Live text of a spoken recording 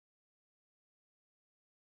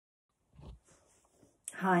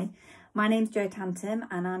Hi, my name's Jo Tantum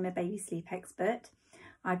and I'm a baby sleep expert.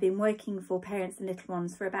 I've been working for parents and little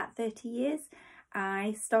ones for about 30 years.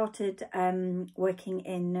 I started working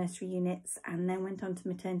in nursery units and then went on to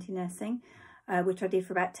maternity nursing, which I did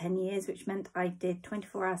for about 10 years, which meant I did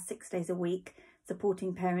 24 hours, 6 days a week,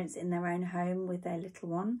 supporting parents in their own home with their little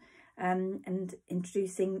one and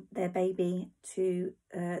introducing their baby to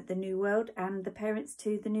the new world and the parents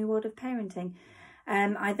to the new world of parenting.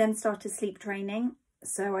 I then started sleep training.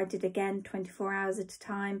 So I did again 24 hours at a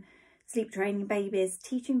time, sleep training babies,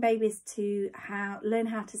 teaching babies to learn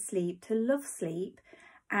how to sleep, to love sleep,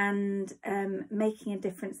 and making a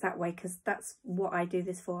difference that way, because that's what I do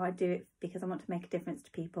this for. I do it because I want to make a difference to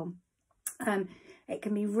people. It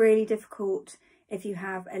can be really difficult if you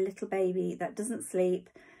have a little baby that doesn't sleep.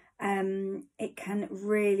 It can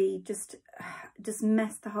really just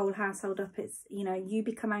mess the whole household up. It's, you know, you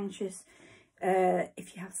become anxious.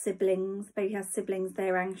 If you have siblings, baby has siblings,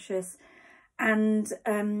 they're anxious. And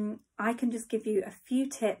I can just give you a few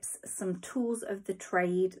tips, some tools of the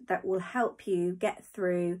trade that will help you get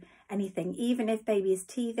through anything, even if baby is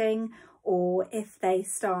teething or if they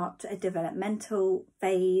start a developmental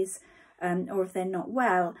phase, or if they're not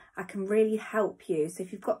well. I can really help you. So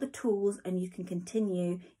if you've got the tools and you can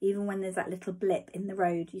continue, even when there's that little blip in the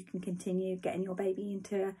road, you can continue getting your baby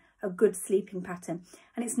into a good sleeping pattern.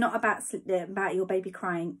 And it's not about your baby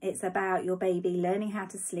crying. It's about your baby learning how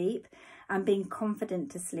to sleep and being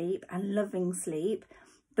confident to sleep and loving sleep,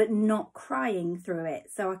 but not crying through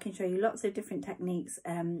it. So I can show you lots of different techniques,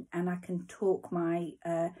 and I can talk my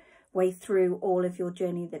way through all of your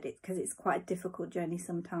journey, because it's quite a difficult journey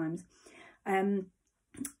sometimes.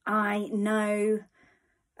 I know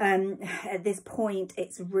at this point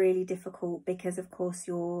it's really difficult because of course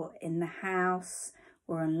you're in the house,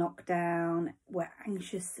 we're on lockdown, we're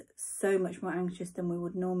anxious, so much more anxious than we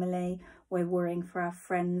would normally. We're worrying for our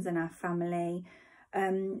friends and our family,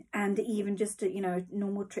 and even just a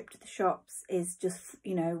normal trip to the shops is just,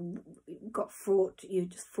 you're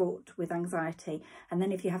just fraught with anxiety. And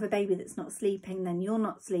then if you have a baby that's not sleeping, then you're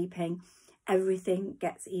not sleeping, everything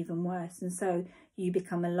gets even worse, and so you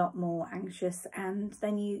become a lot more anxious, and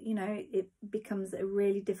then it becomes a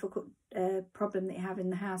really difficult problem that you have in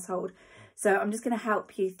the household. So I'm just going to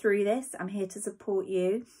help you through this. I'm here to support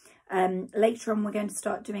you. Later on we're going to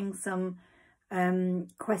start doing some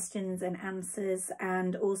questions and answers,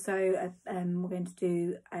 and also we're going to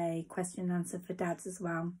do a question and answer for dads as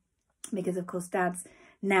well, because of course dads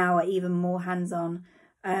now are even more hands-on.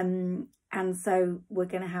 And so we're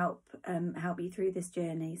going to help you through this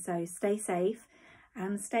journey. So stay safe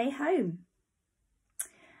and stay home.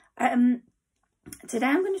 Today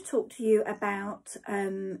I'm going to talk to you about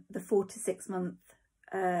the 4 to 6 month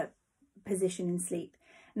position in sleep.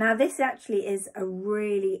 Now this actually is a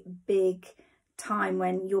really big time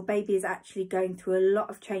when your baby is actually going through a lot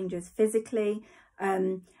of changes physically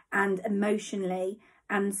and emotionally.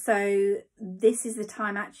 And so this is the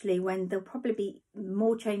time actually when there'll probably be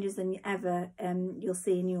more changes than ever you'll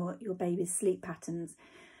see in your baby's sleep patterns.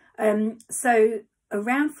 So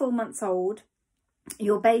around 4 months old,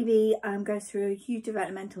 your baby goes through a huge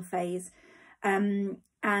developmental phase.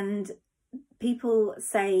 And people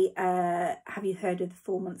say, have you heard of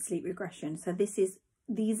the 4-month sleep regression? So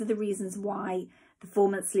these are the reasons why the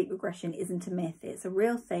 4-month sleep regression isn't a myth. It's a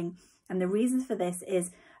real thing. And the reasons for this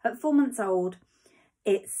is at 4 months old,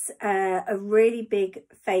 it's a really big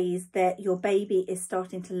phase that your baby is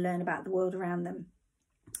starting to learn about the world around them.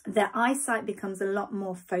 Their eyesight becomes a lot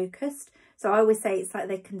more focused. So I always say it's like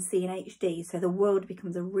they can see in HD. So the world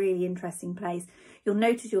becomes a really interesting place. You'll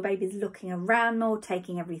notice your baby's looking around more,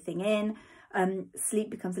 taking everything in. Sleep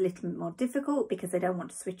becomes a little bit more difficult because they don't want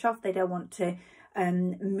to switch off. They don't want to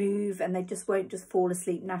move, and they just won't just fall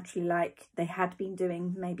asleep naturally like they had been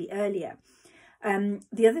doing maybe earlier.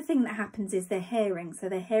 The other thing that happens is their hearing. So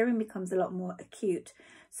their hearing becomes a lot more acute.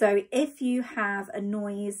 So if you have a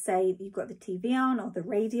noise, say you've got the TV on or the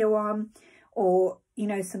radio on, or,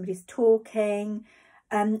 somebody's talking,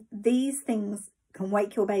 these things can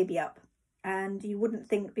wake your baby up. And you wouldn't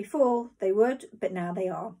think before they would, but now they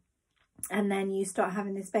are. And then you start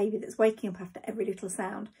having this baby that's waking up after every little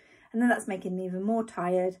sound. And then that's making them even more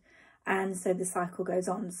tired. And so the cycle goes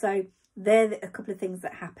on. So they're a couple of things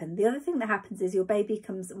that happen. The other thing that happens is your baby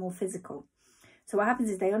becomes more physical. So what happens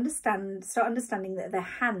is they start understanding that their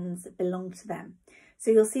hands belong to them. So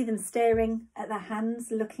you'll see them staring at their hands,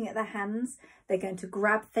 looking at their hands. They're going to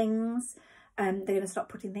grab things. They're going to start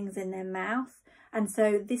putting things in their mouth. And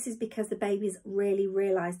so this is because the babies really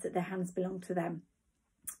realise that their hands belong to them.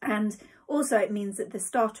 And also it means that the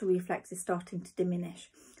startle reflex is starting to diminish.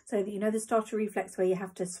 So that, you know, the starter reflex where you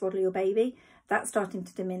have to swaddle your baby, that's starting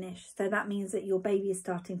to diminish. So that means that your baby is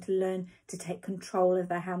starting to learn to take control of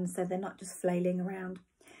their hands, so they're not just flailing around.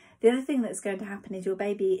 The other thing that's going to happen is your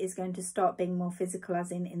baby is going to start being more physical,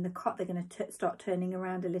 as in the cot. They're going to start turning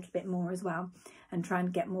around a little bit more as well and try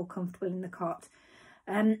and get more comfortable in the cot.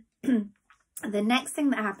 The next thing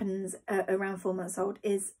that happens around 4 months old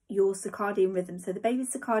is your circadian rhythm. So the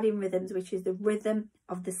baby's circadian rhythms, which is the rhythm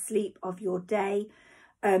of the sleep of your day,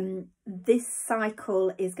 this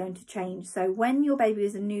cycle is going to change. So when your baby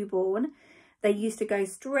was a newborn, they used to go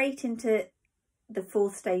straight into the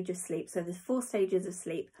 4th stage of sleep. So there's 4 stages of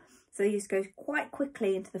sleep. So they used to go quite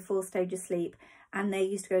quickly into the 4th stage of sleep, and they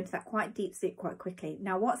used to go into that quite deep sleep quite quickly.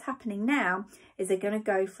 Now what's happening now is they're going to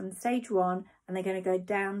go from stage 1 and they're going to go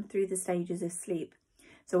down through the stages of sleep.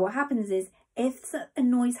 So what happens is, if a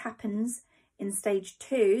noise happens in stage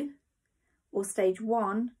 2 or stage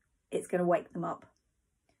 1, it's going to wake them up.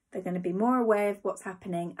 They're going to be more aware of what's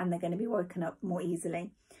happening, and they're going to be woken up more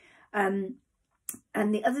easily. And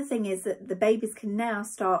the other thing is that the babies can now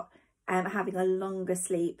start having a longer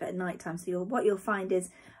sleep at night time. So what you'll find is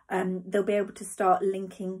they'll be able to start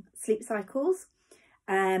linking sleep cycles.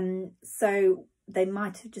 So they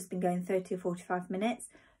might have just been going 30 or 45 minutes.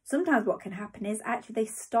 Sometimes what can happen is actually they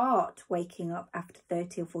start waking up after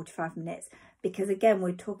 30 or 45 minutes, because again,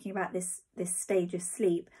 we're talking about this stage of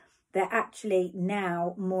sleep. They're actually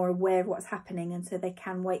now more aware of what's happening, and so they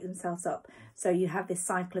can wake themselves up. So you have this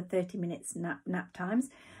cycle of 30 minutes nap times,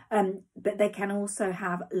 but they can also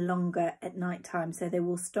have longer at night time. So they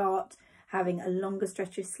will start having a longer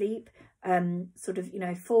stretch of sleep, sort of, you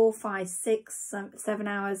know, 4, 5, 6, 7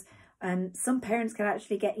 hours. Some parents can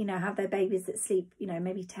actually get, you know, have their babies that sleep, you know,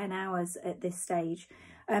 maybe 10 hours at this stage.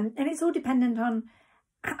 And it's all dependent on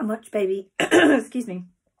how much baby, excuse me,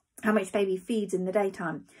 how much baby feeds in the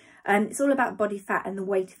daytime. It's all about body fat and the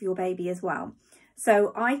weight of your baby as well.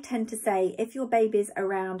 So I tend to say if your baby's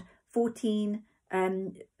around 13,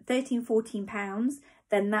 14 pounds,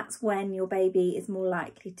 then that's when your baby is more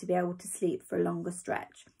likely to be able to sleep for a longer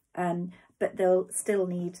stretch. But they'll still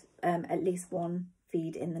need at least 1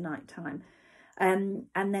 feed in the night time. And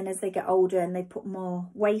then as they get older and they put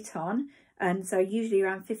more weight on, so usually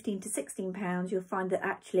around 15 to 16 pounds, you'll find that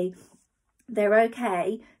actually they're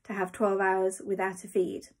okay to have 12 hours without a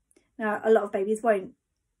feed. Now, a lot of babies won't,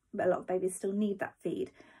 but a lot of babies still need that feed.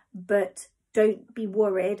 But don't be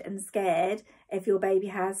worried and scared if your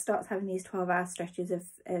baby starts having these 12-hour stretches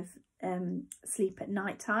of sleep at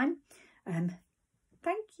night time.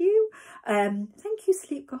 Thank you,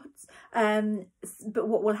 sleep gods. But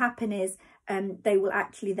what will happen is they will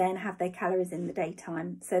actually then have their calories in the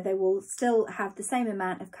daytime. So they will still have the same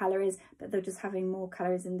amount of calories, but they're just having more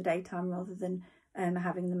calories in the daytime rather than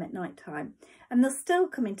having them at night time. And they'll still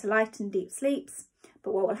come into light and deep sleeps,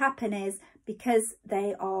 but what will happen is, because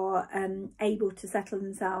they are able to settle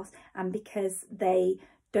themselves, and because they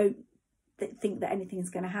don't think that anything is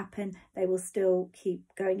going to happen, they will still keep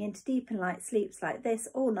going into deep and light sleeps like this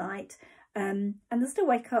all night, and they'll still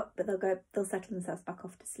wake up, but they'll settle themselves back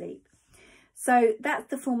off to sleep. So that's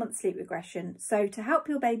the 4-month sleep regression. So to help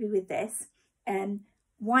your baby with this,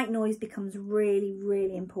 white noise becomes really,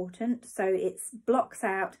 really important. So it blocks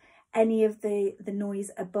out any of the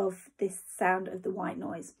noise above this sound of the white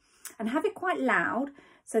noise, and have it quite loud.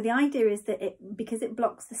 So the idea is that because it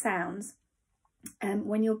blocks the sounds,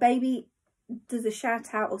 when your baby does a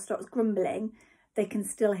shout out or starts grumbling, they can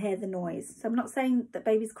still hear the noise. So I'm not saying that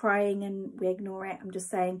baby's crying and we ignore it. I'm just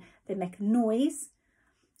saying they make a noise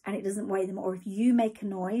and it doesn't wake them, or if you make a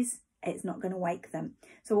noise, it's not going to wake them.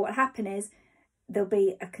 So what will happen is there'll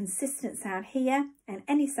be a consistent sound here, and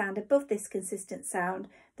any sound above this consistent sound,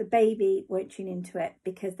 the baby won't tune into it,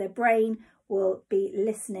 because their brain will be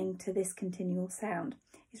listening to this continual sound.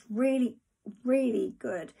 It's really, really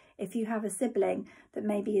good if you have a sibling that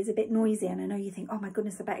maybe is a bit noisy, and I know you think, oh my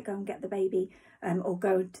goodness, I better go and get the baby, or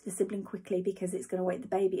go to the sibling quickly because it's going to wake the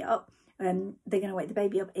baby up. They're going to wake the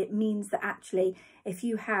baby up. It means that actually, if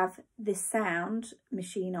you have this sound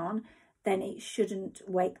machine on, then it shouldn't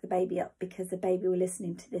wake the baby up, because the baby will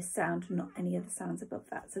listening to this sound, not any other sounds above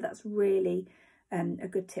that. So that's really a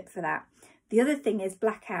good tip for that. The other thing is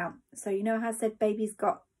blackout. So you know how I said babies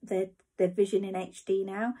got their vision in HD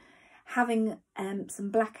now? Having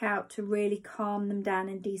some blackout to really calm them down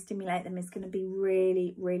and de-stimulate them is going to be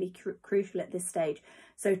really, really crucial at this stage.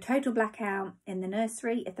 So total blackout in the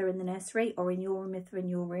nursery, if they're in the nursery, or in your room if they're in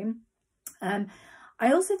your room.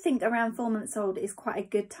 I also think around 4 months old is quite a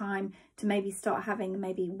good time to maybe start having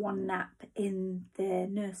maybe 1 nap in the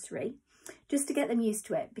nursery, just to get them used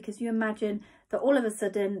to it, because you imagine that all of a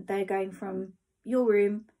sudden they're going from your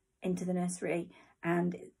room into the nursery,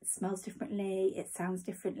 and it smells differently, it sounds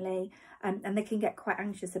differently, and they can get quite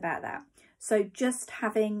anxious about that. So just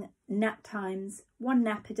having nap times, 1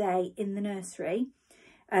 nap a day in the nursery,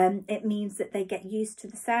 it means that they get used to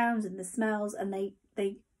the sounds and the smells, and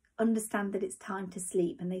they understand that it's time to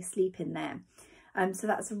sleep, and they sleep in there. So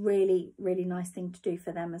that's a really, really nice thing to do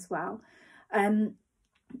for them as well. And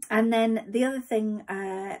then the other thing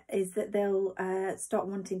is that they'll start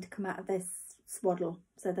wanting to come out of their swaddle.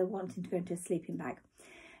 So they're wanting to go into a sleeping bag.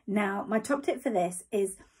 Now, my top tip for this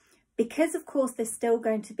is, because of course there's still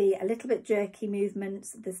going to be a little bit jerky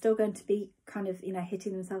movements, they're still going to be kind of, you know,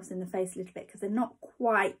 hitting themselves in the face a little bit because they're not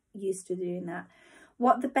quite used to doing that.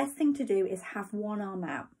 What the best thing to do is have one arm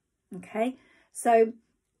out, okay? So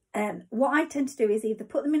what I tend to do is either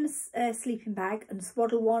put them in a sleeping bag and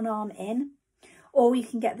swaddle one arm in, or you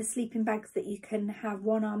can get the sleeping bags that you can have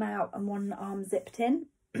one arm out and one arm zipped in.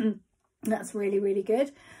 That's really, really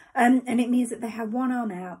good. And it means that they have one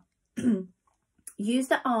arm out. Use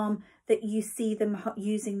the arm that you see them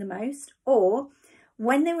using the most, or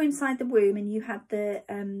when they were inside the womb and you had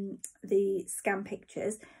the scan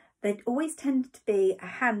pictures, they'd always tend to be a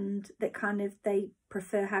hand that kind of they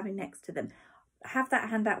prefer having next to them. Have that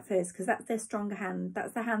hand out first, because that's their stronger hand.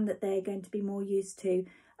 That's the hand that they're going to be more used to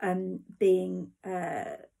being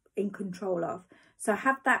in control of. So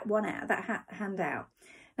have that one out, that hand out.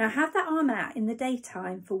 Now have that arm out in the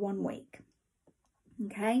daytime for 1 week.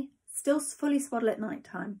 Okay, still fully swaddle at night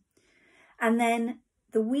time. And then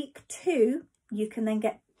the week 2, you can then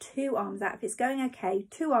get 2 arms out. If it's going okay,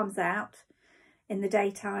 2 arms out in the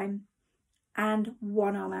daytime and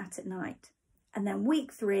 1 arm out at night. And then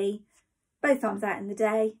week 3, both arms out in the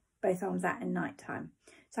day, both arms out in night time.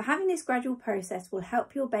 So having this gradual process will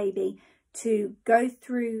help your baby to go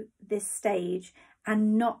through this stage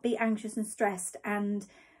and not be anxious and stressed, and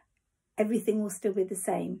everything will still be the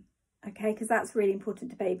same. Okay, because that's really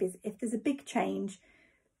important to babies. If there's a big change,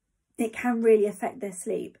 it can really affect their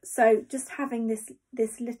sleep. So just having this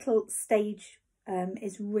little stage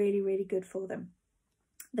is really, really good for them.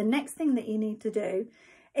 The next thing that you need to do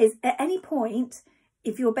is, at any point,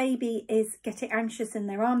 if your baby is getting anxious and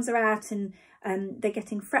their arms are out and they're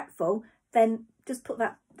getting fretful, then just put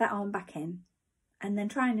that arm back in and then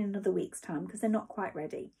try in another week's time, because they're not quite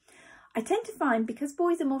ready. I tend to find, because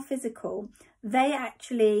boys are more physical, they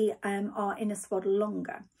actually are in a swaddle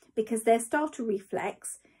longer, because their startle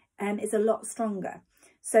reflex is a lot stronger.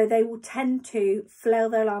 So they will tend to flail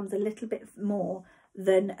their arms a little bit more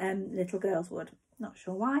than little girls would. Not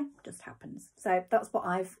sure why, just happens. So that's what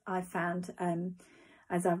I've found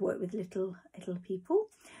as I've worked with little people.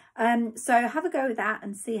 So have a go with that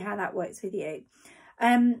and see how that works with you.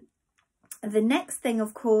 The next thing,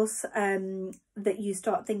 of course, that you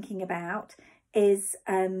start thinking about is,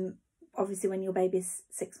 obviously when your baby's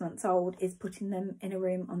 6 months old, is putting them in a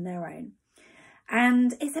room on their own.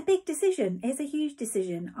 And it's a big decision. It's a huge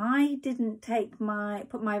decision. I didn't put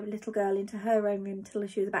my little girl into her own room till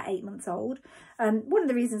she was about 8 months old. One of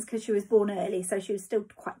the reasons, because she was born early, so she was still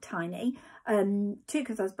quite tiny. 2,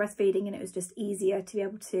 because I was breastfeeding and it was just easier to be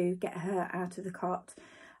able to get her out of the cot.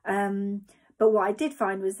 But what I did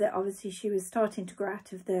find was that obviously she was starting to grow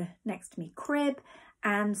out of the next to me crib,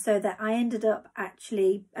 and so that I ended up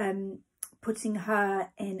actually putting her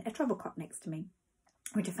in a travel cot next to me,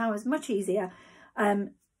 which I found was much easier,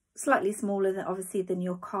 slightly smaller than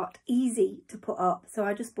your cot, easy to put up. So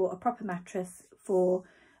I just bought a proper mattress for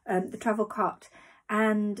the travel cot,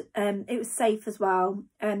 and it was safe as well.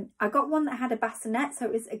 I got one that had a bassinet, so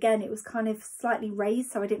it was kind of slightly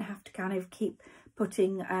raised, so I didn't have to kind of keep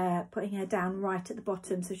putting her down right at the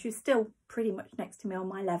bottom, so she was still pretty much next to me on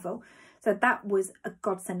my level. So that was a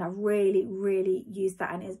godsend. I really, really used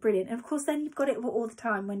that, and it was brilliant. And of course, then you've got it all the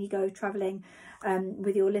time when you go travelling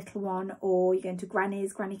with your little one, or you're going to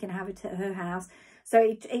Granny's. Granny can have it at her house. So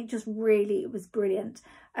it just really was brilliant.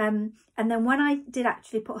 And then when I did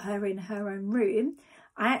actually put her in her own room,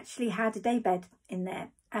 I actually had a day bed in there,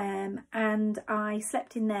 and I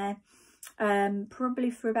slept in there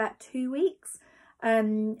probably for about 2 weeks.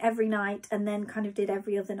 Every night, and then kind of did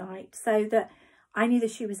every other night, so that I knew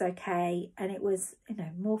that she was okay, and it was, you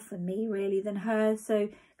know, more for me really than her. So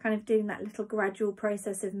kind of doing that little gradual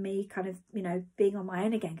process of me kind of, you know, being on my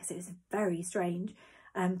own again, because it was very strange,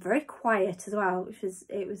 very quiet as well, which was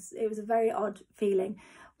it was a very odd feeling.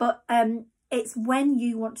 But it's when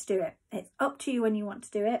you want to do it. It's up to you when you want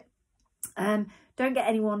to do it. Don't get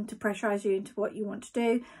anyone to pressurise you into what you want to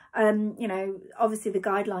do. You know, obviously the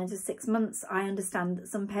guidelines are 6 months. I understand that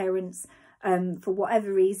some parents, for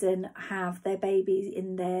whatever reason, have their babies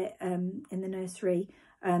in the nursery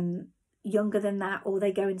younger than that, or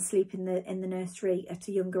they go and sleep in the nursery at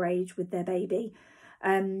a younger age with their baby.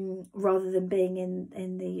 rather than being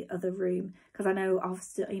in the other room, because I know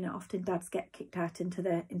often dads get kicked out into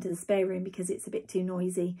the spare room because it's a bit too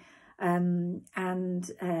noisy, you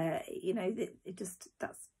know, it just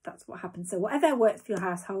that's what happens. So whatever works for your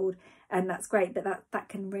household, that's great, but that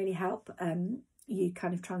can really help you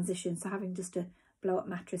kind of transition. So having just a blow up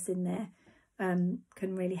mattress in there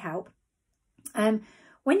can really help.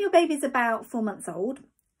 When your baby's about 4 months old,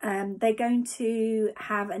 they're going to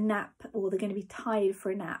have a nap, or they're going to be tired for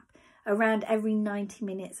a nap around every 90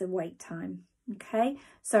 minutes of wake time. Okay,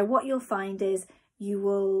 so what you'll find is you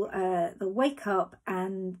will they'll wake up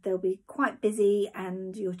and they'll be quite busy,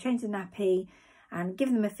 and you'll change the nappy and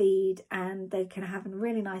give them a feed, and they can have a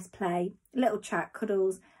really nice play, little chat,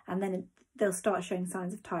 cuddles, and then they'll start showing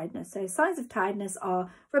signs of tiredness. So signs of tiredness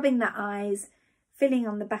are rubbing their eyes, feeling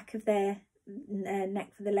on the back of their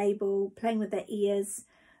neck for the label, playing with their ears.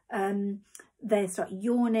 They start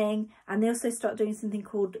yawning, and they also start doing something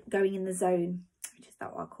called going in the zone, which is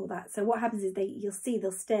what I call that. So what happens is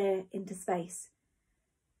they'll stare into space,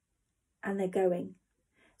 and they're going.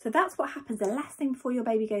 So that's what happens the last thing before your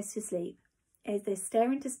baby goes to sleep, is they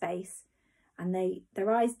stare into space, and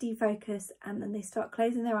their eyes defocus, and then they start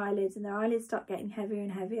closing their eyelids, and their eyelids start getting heavier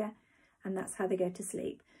and heavier, and that's how they go to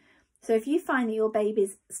sleep. So if you find that your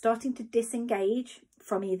baby's starting to disengage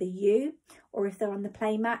from either you, or if they're on the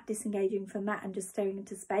play mat, disengaging from that and just staring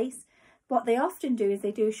into space, what they often do is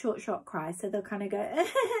they do a short cry. So they'll kind of go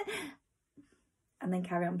and then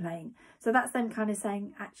carry on playing. So that's them kind of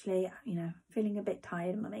saying, actually, you know, feeling a bit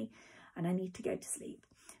tired, mummy, and I need to go to sleep.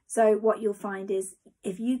 So what you'll find is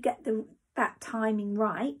if you get that timing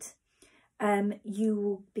right, you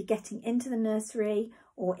will be getting into the nursery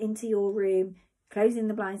or into your room, closing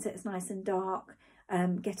the blinds so it's nice and dark,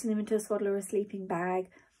 getting them into a swaddle or a sleeping bag,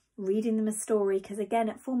 reading them a story, because again,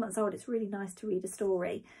 at 4 months old, it's really nice to read a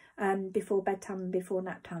story before bedtime and before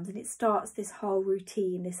nap times, and it starts this whole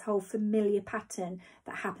routine, this whole familiar pattern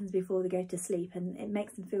that happens before they go to sleep, and it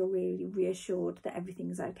makes them feel really reassured that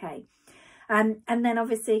everything's okay. And then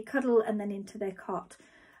obviously cuddle, and then into their cot.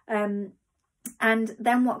 And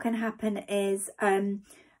then what can happen is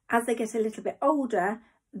as they get a little bit older,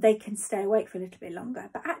 they can stay awake for a little bit longer,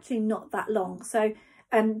 but actually not that long. So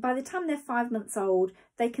by the time they're 5 months old,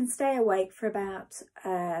 they can stay awake for about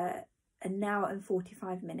an hour and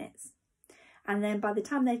 45 minutes. And then by the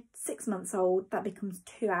time they're 6 months old, that becomes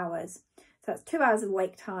 2 hours. So that's 2 hours of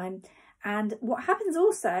wake time. And what happens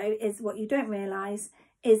also is, what you don't realise,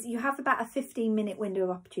 is you have about a 15-minute window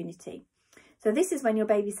of opportunity. So this is when your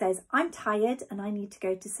baby says, I'm tired and I need to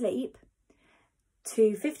go to sleep,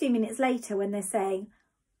 to 15 minutes later when they're saying,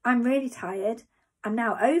 I'm really tired, I'm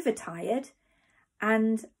now overtired,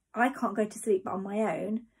 and I can't go to sleep on my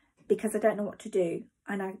own because I don't know what to do.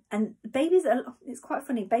 And babies it's quite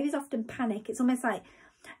funny, babies often panic. It's almost like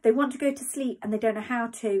they want to go to sleep and they don't know how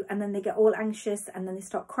to, and then they get all anxious, and then they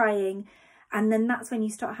start crying, and then that's when you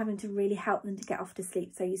start having to really help them to get off to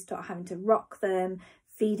sleep. So you start having to rock them,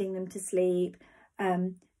 feeding them to sleep.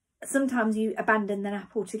 Sometimes you abandon the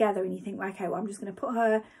nap altogether and you think, okay, well, I'm just going to put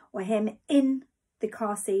her or him in the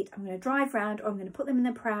car seat, I'm going to drive round, or I'm going to put them in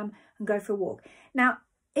the pram and go for a walk. Now,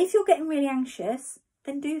 if you're getting really anxious,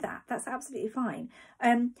 then do that. That's absolutely fine.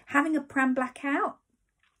 Having a pram blackout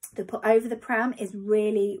to put over the pram is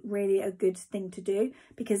really, really a good thing to do,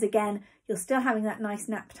 because again, you're still having that nice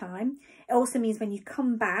nap time. It also means when you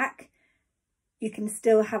come back, you can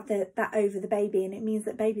still have that over the baby, and it means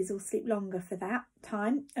that babies will sleep longer for that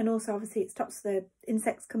time. And also obviously it stops the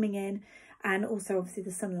insects coming in, and also obviously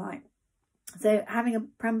the sunlight. So having a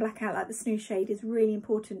pram blackout like the snooze shade is really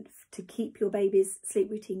important to keep your baby's sleep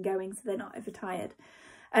routine going, so they're not overtired.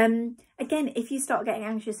 Again, if you start getting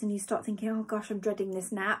anxious and you start thinking, oh gosh, I'm dreading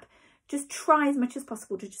this nap, just try as much as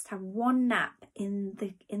possible to just have one nap in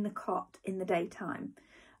the cot in the daytime.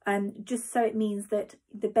 Just so it means that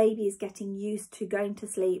the baby is getting used to going to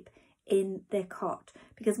sleep in their cot.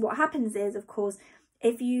 Because what happens is, of course,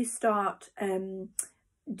 if you start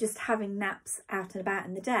just having naps out and about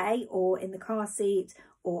in the day, or in the car seat,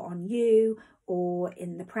 or on you, or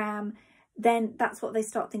in the pram, then that's what they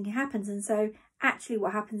start thinking happens. And so actually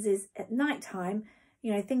what happens is at night time,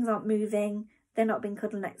 you know, things aren't moving, they're not being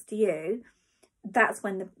cuddled next to you. That's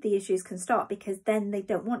when the issues can start, because then they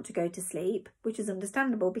don't want to go to sleep, which is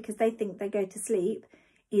understandable, because they think they go to sleep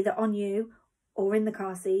either on you, or in the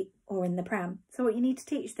car seat, or in the pram. So what you need to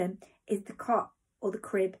teach them is the cot or the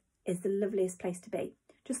crib is the loveliest place to be.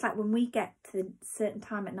 Just like when we get to a certain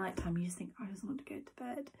time at night time, you just think, I just want to go to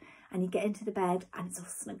bed. And you get into the bed and it's all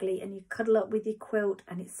snuggly, and you cuddle up with your quilt,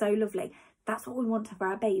 and it's so lovely. That's what we want for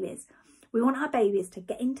our babies. We want our babies to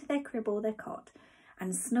get into their crib or their cot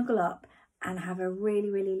and snuggle up and have a really,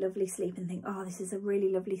 really lovely sleep and think, oh, this is a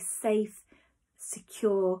really lovely, safe,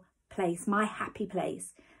 secure place, my happy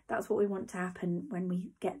place. That's what we want to happen when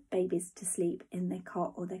we get babies to sleep in their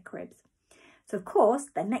cot or their cribs. So of course,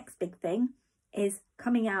 the next big thing is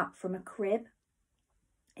coming out from a crib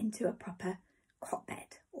into a proper cot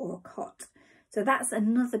bed or a cot. So that's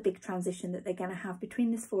another big transition that they're going to have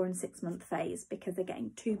between this 4 and 6 month phase, because they're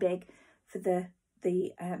getting too big for the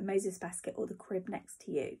Moses basket or the crib next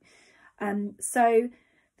to you. So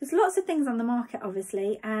there's lots of things on the market,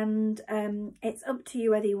 obviously, and it's up to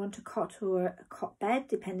you whether you want a cot or a cot bed,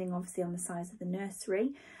 depending obviously on the size of the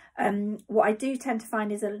nursery. What I do tend to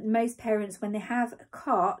find is that most parents, when they have a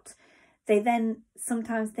cot, they then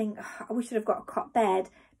sometimes think, oh, I wish I'd have got a cot bed,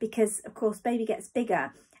 because of course baby gets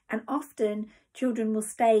bigger, and often children will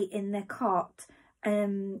stay in their cot,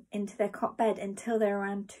 into their cot bed until they're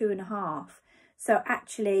around 2.5. So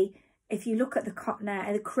actually, if you look at the cot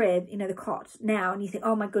now, the crib, you know, the cot now, and you think,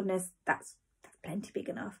 oh my goodness, that's plenty big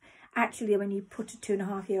enough. Actually, when you put a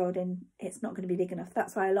 2.5-year-old in, it's not going to be big enough.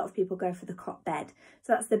 That's why a lot of people go for the cot bed.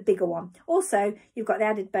 So that's the bigger one. Also, you've got the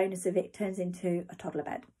added bonus of it turns into a toddler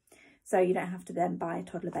bed. So you don't have to then buy a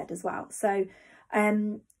toddler bed as well. So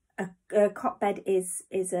a cot bed is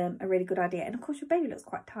a really good idea. And of course, your baby looks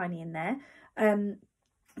quite tiny in there.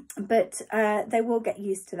 But they will get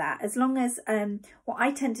used to that, as long as what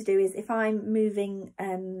I tend to do is, if I'm moving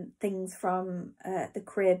things from the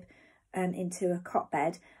crib into a cot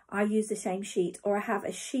bed, I use the same sheet, or I have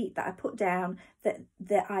a sheet that I put down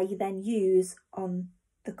that I then use on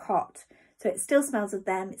the cot. So it still smells of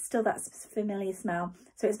them, it's still that familiar smell,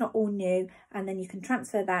 so it's not all new, and then you can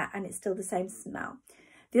transfer that and it's still the same smell.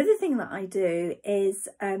 The other thing that I do is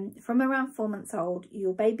from around 4 months old,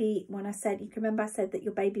 your baby, when I said, you can remember I said that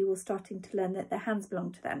your baby will starting to learn that their hands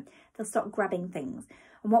belong to them. They'll start grabbing things.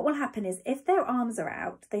 And what will happen is, if their arms are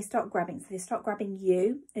out, they start grabbing. So they start grabbing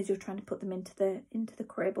you as you're trying to put them into the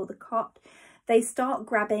crib or the cot. They start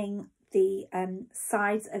grabbing the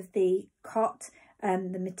sides of the cot,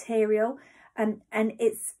 the material, and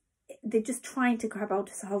they're just trying to grab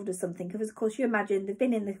hold of something, because of course you imagine they've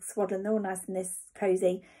been in the swaddle, they're all nice and this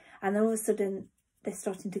cozy, and then all of a sudden they're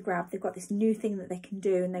starting to grab. They've got this new thing that they can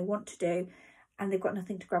do and they want to do, and they've got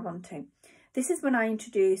nothing to grab onto. This is when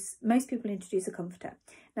most people introduce a comforter.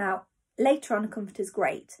 Now later on, a comforter is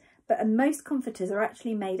great, but most comforters are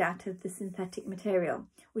actually made out of the synthetic material,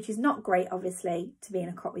 which is not great obviously to be in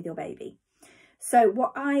a cot with your baby. So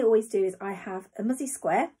what I always do is I have a muzzy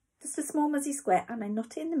square, just a small muzzy square, and I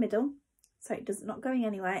knot it in the middle so it's not going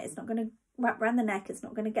anywhere. It's not going to wrap around the neck. It's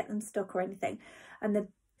not going to get them stuck or anything. And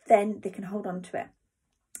then they can hold on to it.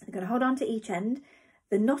 They're going to hold on to each end.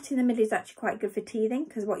 The knot in the middle is actually quite good for teething,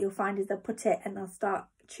 because what you'll find is they'll put it and they'll start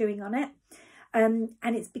chewing on it. And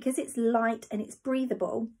it's because it's light and it's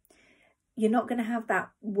breathable, you're not going to have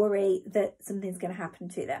that worry that something's going to happen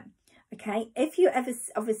to them. Okay, if you ever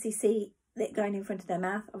obviously see it going in front of their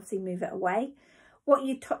mouth, obviously move it away. What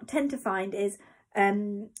you tend to find is,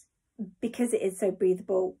 because it is so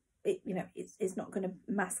breathable, it's not going to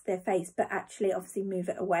mask their face, but actually obviously move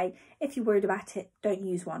it away. If you're worried about it, don't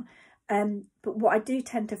use one. But what I do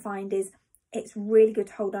tend to find is it's really good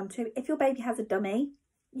to hold on to. If your baby has a dummy,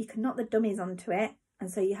 you can knot the dummies onto it, and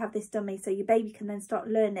so you have this dummy, so your baby can then start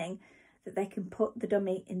learning that they can put the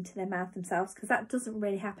dummy into their mouth themselves, because that doesn't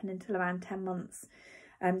really happen until around 10 months.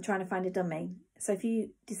 Trying to find a dummy. So if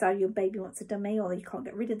you decide your baby wants a dummy, or you can't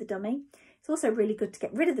get rid of the dummy, it's also really good to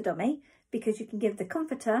get rid of the dummy, because you can give the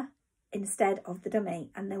comforter instead of the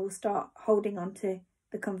dummy, and they will start holding onto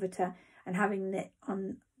the comforter and having it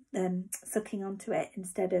on sucking onto it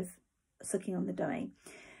instead of sucking on the dummy.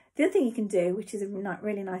 The other thing you can do, which is a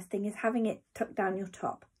really nice thing, is having it tucked down your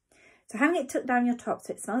top. So having it tucked down your top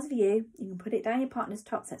so it smells of you, you can put it down your partner's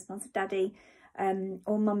top so it smells of daddy,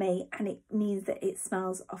 or mummy, and it means that it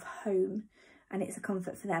smells of home and it's a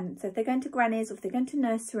comfort for them. So if they're going to granny's or if they're going to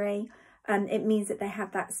nursery, it means that they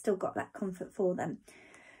have still got that comfort for them.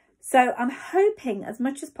 So I'm hoping as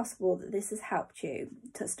much as possible that this has helped you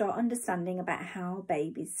to start understanding about how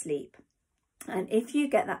babies sleep. And if you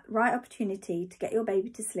get that right opportunity to get your baby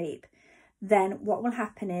to sleep, then what will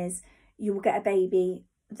happen is you will get a baby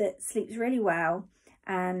that sleeps really well,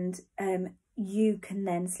 and you can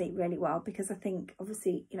then sleep really well, because I think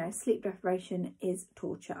obviously, sleep deprivation is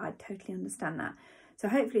torture. I totally understand that. So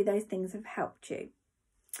hopefully those things have helped you.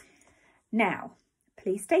 Now,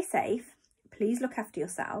 please stay safe. Please look after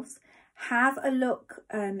yourselves. Have a look.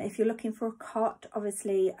 If you're looking for a cot,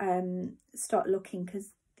 obviously start looking,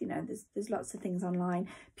 because there's lots of things online.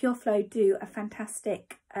 Purflo do a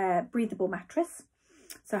fantastic breathable mattress,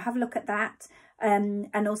 so have a look at that.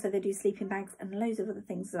 And also they do sleeping bags and loads of other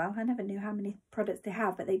things as well. I never knew how many products they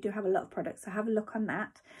have, but they do have a lot of products, so have a look on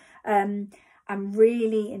that. I'm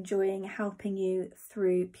really enjoying helping you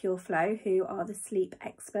through Purflo, who are the sleep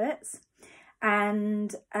experts,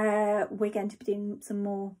 and we're going to be doing some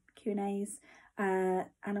more Q&As, and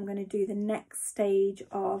I'm going to do the next stage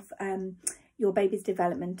of your baby's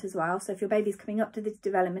development as well. So if your baby's coming up to this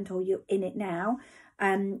development or you're in it now,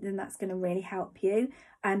 then that's going to really help you.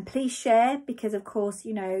 And please share, because of course,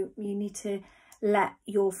 you know, you need to let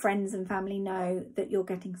your friends and family know that you're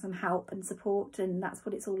getting some help and support, and that's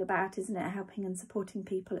what it's all about, isn't it? Helping and supporting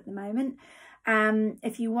people at the moment.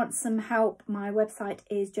 If you want some help, my website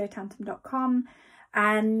is jotantum.com,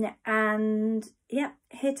 and yeah,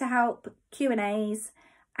 here to help, Q&As,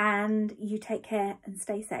 and you take care and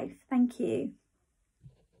stay safe. Thank you.